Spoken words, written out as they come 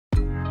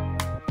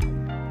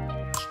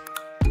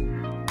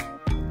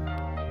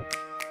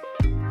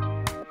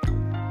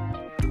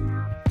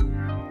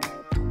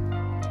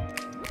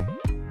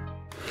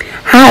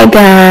Hi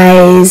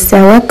guys,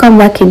 welcome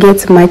back again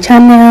to my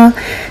channel.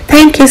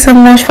 Thank you so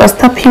much for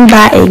stopping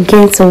by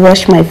again to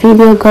watch my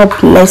video. God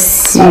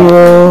bless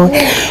you.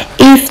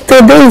 If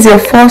today is your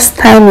first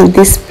time in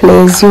this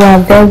place, you are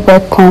very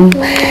welcome.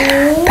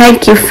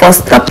 Thank you for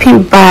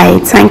stopping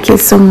by. Thank you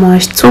so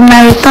much. To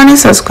my returning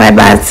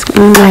subscribers,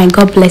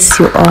 God bless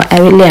you all. I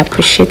really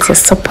appreciate your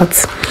support.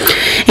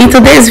 In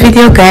today's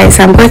video guys,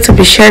 I'm going to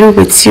be sharing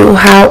with you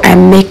how I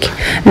make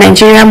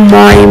Nigerian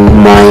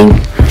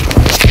moi.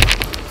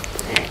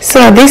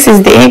 So this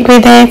is the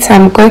ingredients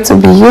I'm going to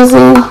be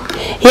using.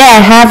 Here I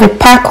have a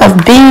pack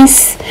of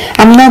beans.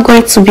 I'm not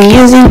going to be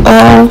using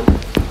all.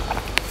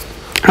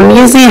 I'm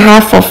using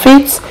half of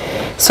it.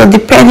 So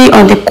depending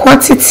on the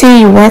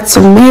quantity you want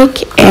to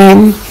make,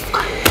 and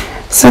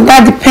so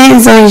that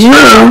depends on you.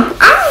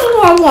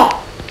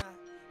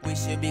 We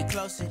should be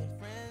closer.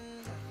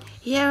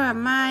 Here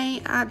am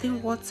I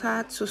adding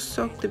water to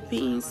soak the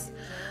beans.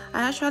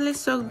 I actually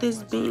soak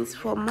these beans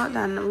for more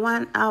than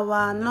 1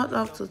 hour, not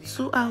up to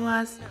 2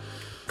 hours.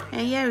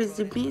 And here is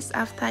the beans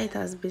after it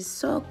has been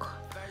soaked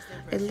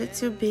a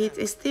little bit.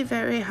 It's still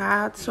very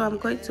hard, so I'm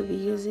going to be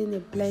using a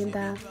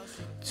blender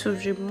to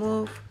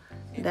remove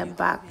the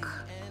back.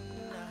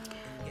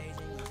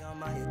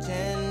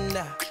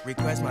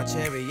 Request my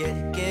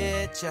chariot,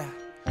 get ya.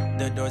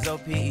 The doors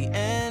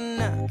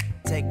OPEN.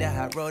 Take that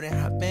hot road and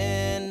hop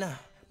in.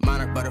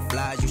 Monarch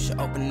butterflies, you should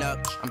open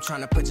up. I'm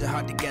trying to put your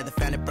heart together,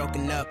 found it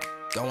broken up.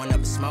 Going up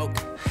in smoke,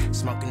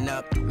 smoking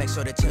up. Make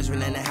sure the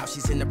children in the house,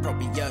 she's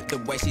inappropriate. The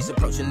way she's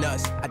approaching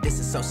us, I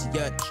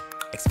disassociate.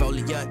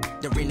 Exfoliate,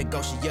 the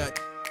renegotiate.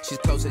 She's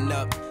closing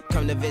up,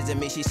 come to visit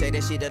me. She say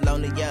that she the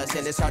loneliest,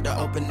 and it's hard to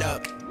open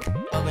up.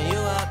 Open you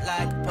up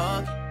like a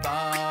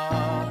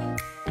Pokeball.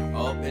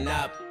 Open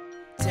up,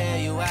 tear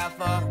you out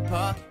for a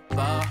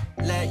Pokeball.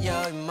 Let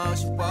your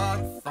emotion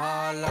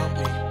waterfall on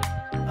me.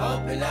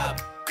 Open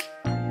up.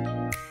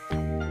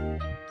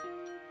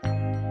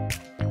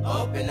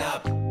 Open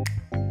up.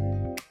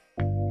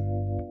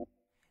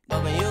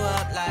 Open you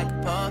up like a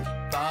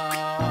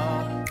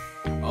Pokeball.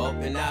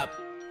 Open up.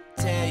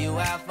 Tear you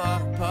out for a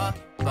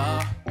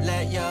Pokeball.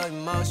 Let your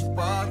emotion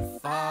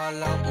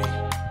waterfall on me.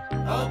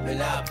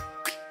 Open up.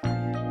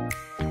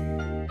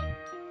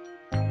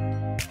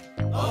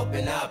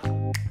 Open up.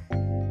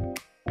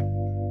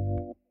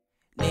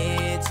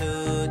 Need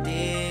to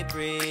deep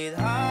breathe,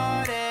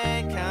 heart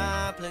and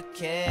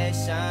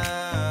complications.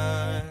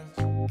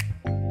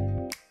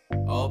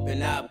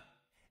 Open up.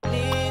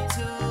 Need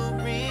to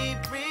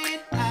reread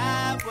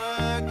our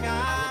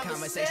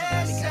conversation.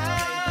 Got me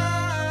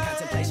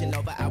contemplation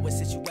over our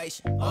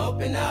situation.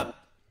 Open up.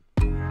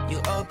 You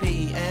open.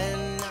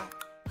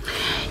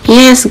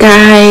 Yes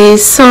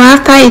guys, so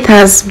after it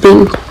has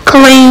been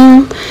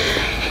cleaned,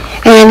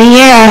 and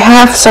here I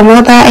have some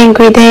other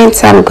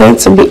ingredients I'm going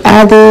to be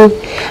adding.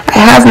 I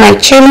have my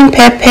chili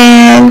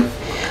pepper,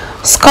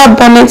 scotch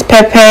bonnet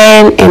pepper,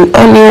 and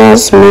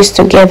onions mixed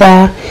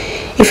together.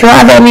 If you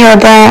have any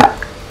other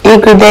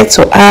ingredient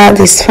to add,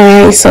 it's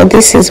fine. So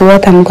this is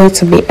what I'm going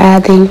to be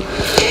adding,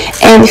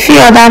 and a few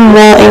other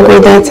more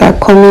ingredients are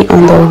coming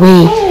on the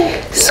way.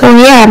 So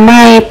here am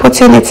I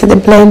putting it to the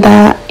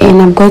blender,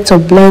 and I'm going to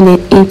blend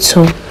it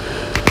into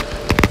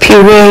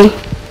puree.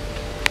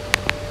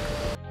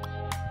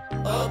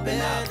 Open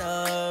up,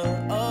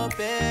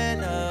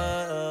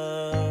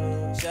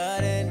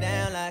 shut it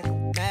down like a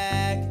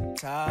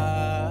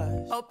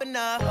Macintosh. Open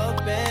up,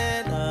 open.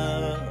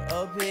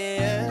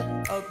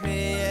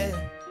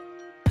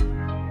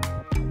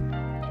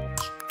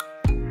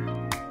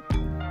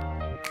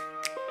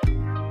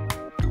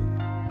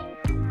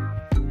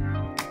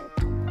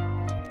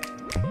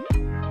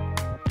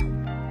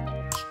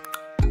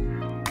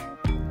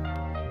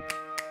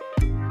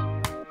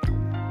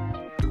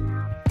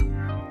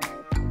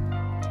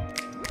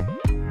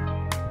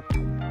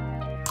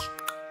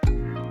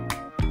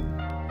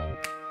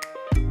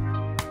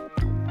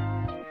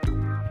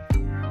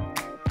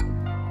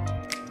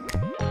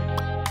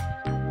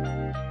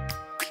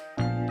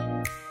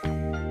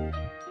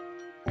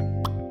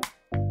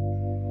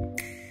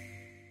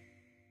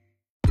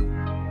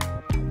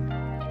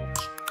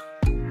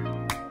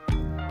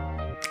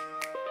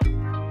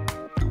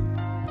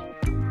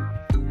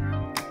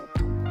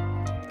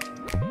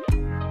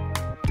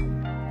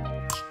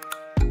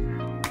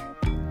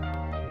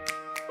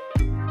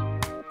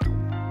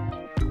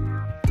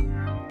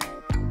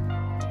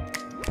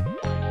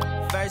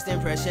 First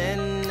impression,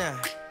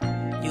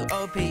 you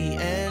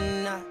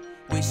OPN.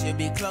 We should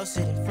be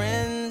closer than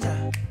friends.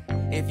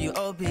 If you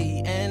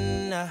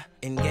OPN,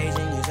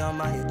 engaging you's on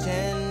my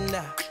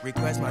agenda.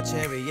 Request my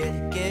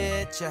chariot,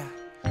 get ya.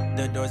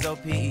 The doors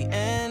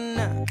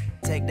OPEN.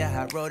 Take that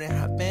hot road and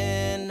hop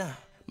in.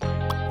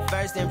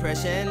 First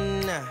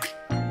impression,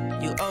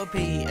 you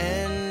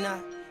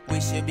OPN.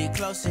 We should be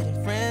closer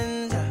than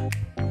friends.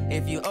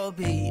 If you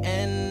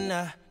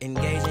OPN,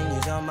 engaging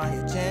you's on my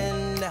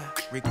agenda.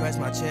 Request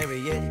my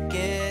chariot,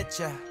 get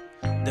ya.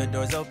 The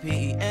doors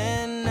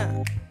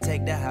OPEN.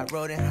 Take that hot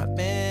road and hop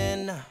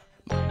in.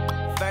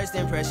 First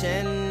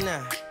impression,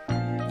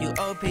 you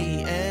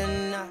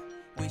OPN.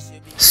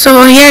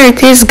 So here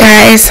it is,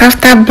 guys,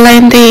 after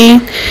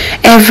blending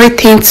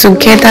everything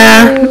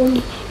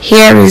together.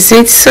 Here is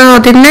it. So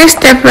the next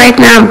step right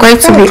now, I'm going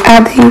to be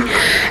adding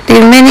the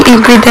remaining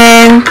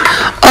ingredient,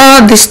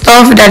 all the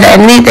stuff that I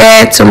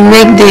needed to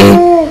make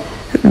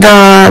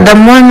the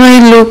moi moi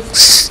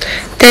looks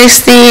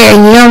tasty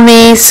and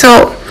yummy.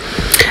 So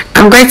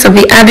I'm going to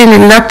be adding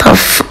a lot of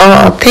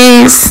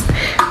things,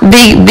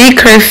 big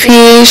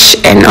crayfish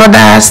and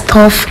other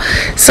stuff.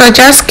 So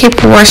just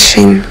keep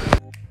watching.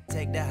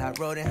 Take that hot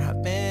road and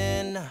hop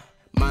in.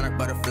 Monarch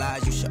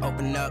butterflies, you should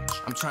open up.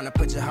 I'm trying to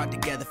put your heart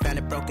together, found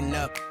it broken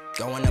up.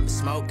 Going up in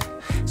smoke,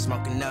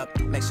 smoking up.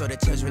 Make sure the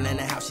children in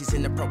the house, she's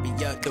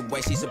inappropriate. The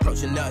way she's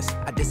approaching us,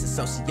 I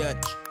disassociate.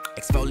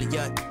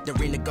 Exfoliate, the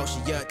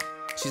renegotiate.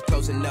 She's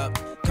closing up.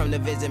 Come to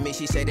visit me,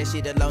 she say that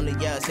she the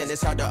loneliest, and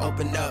it's hard to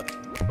open up.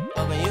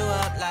 Open you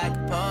up like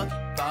a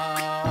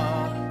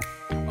Pokeball.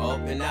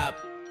 Open up,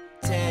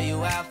 tear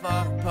you out for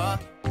a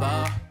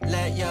Pokeball.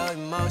 Let your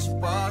emotion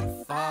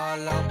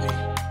waterfall on me.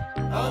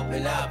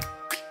 Open up.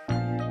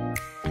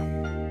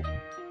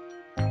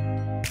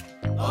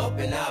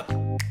 Open up.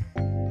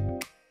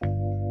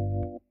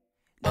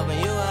 Open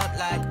you up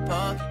like a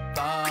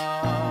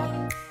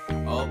Pokeball.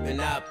 Open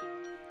up,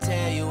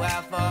 tear you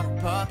out for a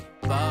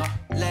Pokeball.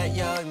 Let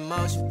your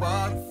emotion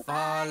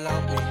waterfall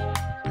on me.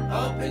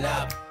 Open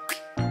up.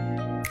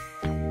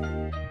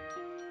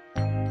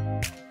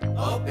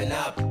 Open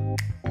up.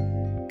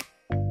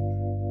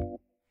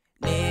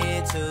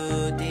 Need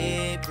to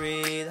deep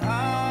breathe,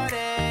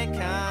 heartache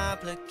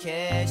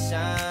complications.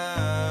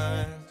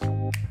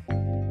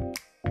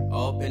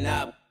 Open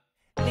up.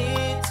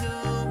 Need to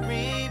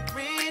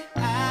reread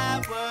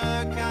our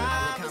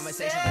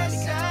conversation. Got me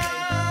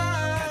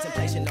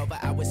contemplation over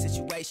our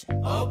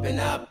situation. Open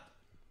up.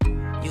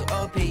 You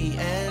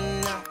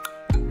OPN.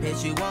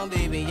 Bitch, you won't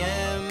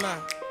BBM.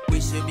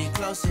 We should be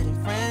closer than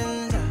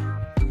friends.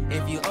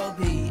 If you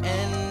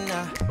OPN,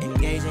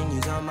 engaging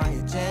you's on my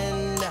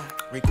agenda.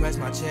 Request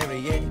my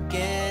chariot to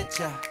get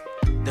ya.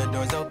 The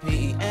door's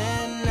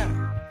OPN.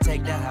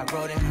 Take that hot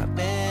road and hop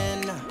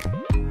in.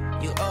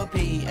 You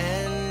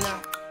OPN.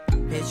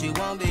 Bitch, you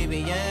won't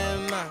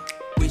BBM.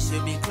 We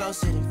should be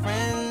closer than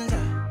friends.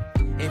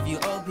 If you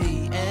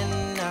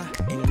OPN,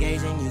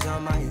 engaging you's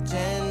on my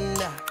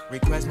agenda.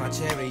 Request my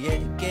chariot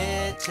to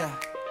get ya.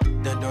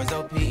 The door's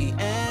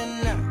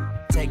OPN.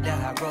 Take that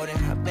hot road and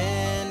hop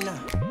in.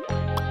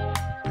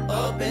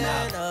 Open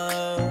up,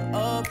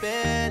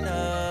 open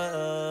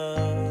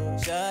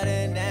up. Shut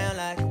it down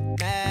like a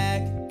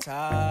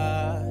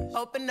Macintosh.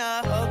 Open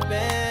up,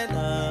 open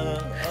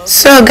up.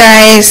 So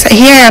guys,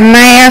 here am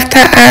I after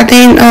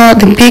adding all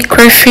the big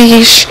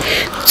crayfish,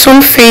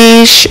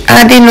 toothfish,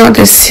 adding all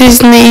the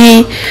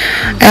seasoning,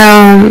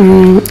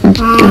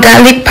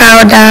 garlic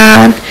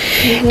powder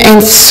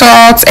and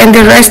salt and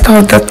the rest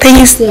of the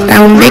things that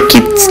will make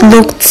it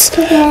look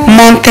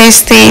more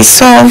tasty.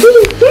 So,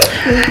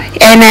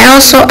 and I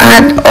also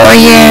add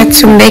oil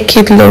to make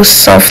it look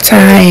softer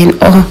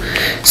and all.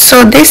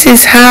 So this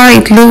is how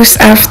it looks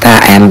after.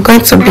 I am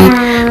going to be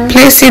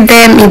placing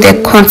them in the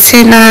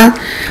container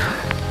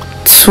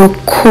to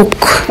cook.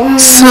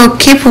 So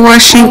keep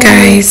watching,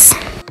 guys.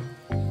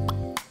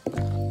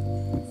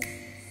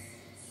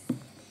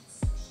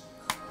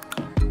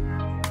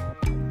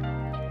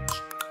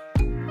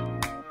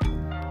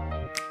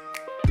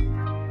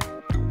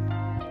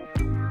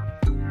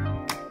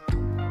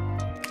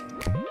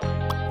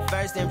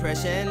 First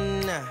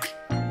impression,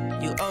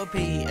 you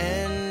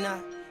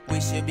OPN. We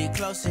should be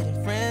closer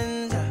than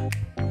friends.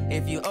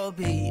 If you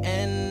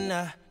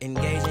OPN,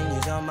 engaging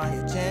you's on my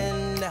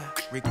agenda.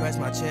 Request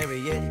my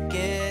chariot to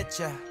get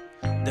ya.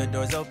 The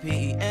door's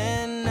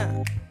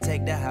OPN.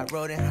 Take that hot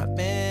road and hop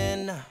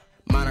in.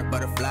 Monarch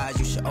butterflies,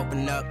 you should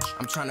open up.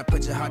 I'm trying to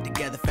put your heart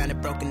together, found it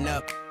broken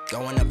up.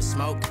 Going up in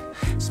smoke,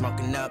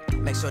 smoking up.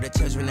 Make sure the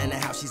children in the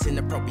house, she's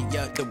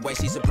inappropriate. The way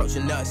she's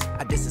approaching us,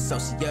 I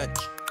disassociate.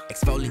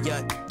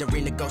 Exfoliate, the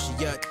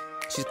renegotiate.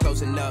 She's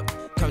closing up.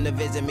 Come to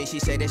visit me, she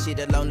say that she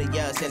the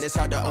loneliest, and it's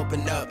hard to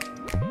open up.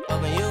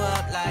 Open you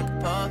up like a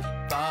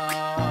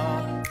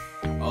Pokeball.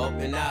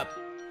 Open up,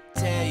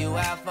 tear you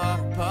out for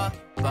a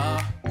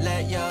Pokeball.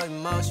 Let your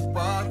emotion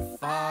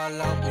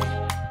waterfall on me.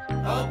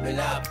 Open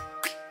up.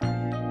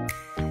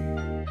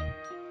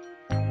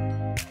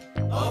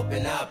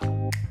 Open up.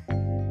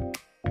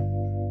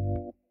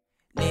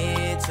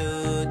 Need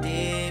to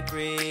deep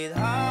breathe,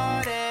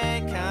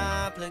 heartache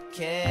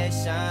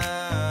complications.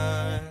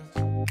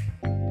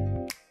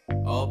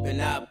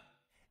 Open up.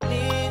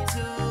 Need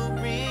to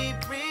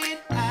reread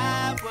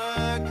our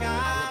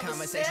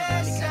conversation.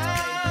 Got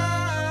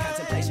me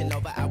contemplation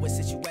over our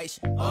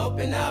situation.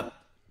 Open up.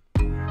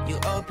 You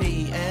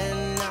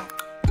OPN.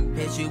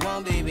 Bitch, you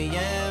won't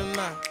BBM.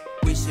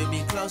 We should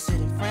be closer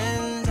than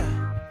friends.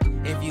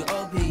 If you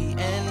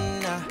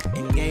OPN,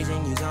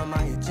 engaging you's on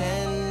my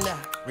agenda.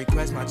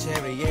 Request my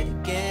chariot to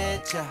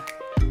get ya.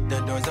 The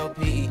door's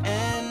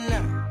OPN.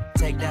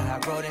 Take that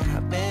hot road and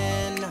hop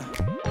in.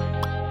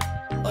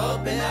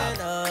 Open up,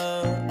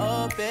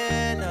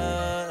 open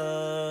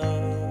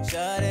up.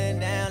 Shut it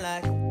down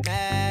like a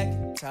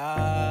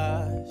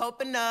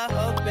Open up,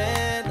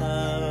 open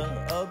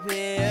up,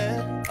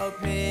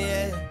 open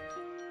it.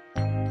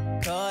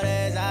 Cold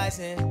as ice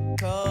and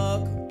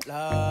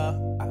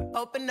Coca-Cola.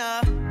 Open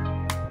up.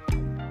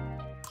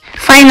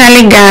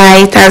 Finally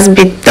guys, it has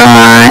been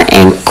done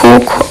and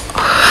cooked.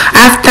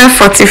 After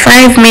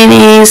 45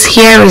 minutes,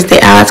 here is the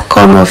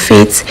outcome of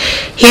it.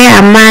 Here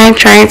am I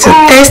trying to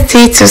taste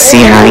it to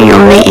see how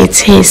yummy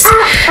it is.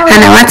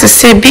 And I want to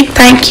say big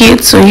thank you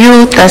to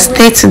you that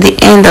stayed to the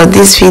end of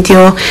this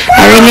video.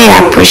 I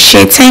really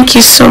appreciate it. Thank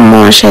you so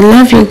much. I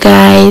love you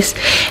guys.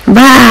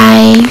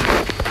 Bye.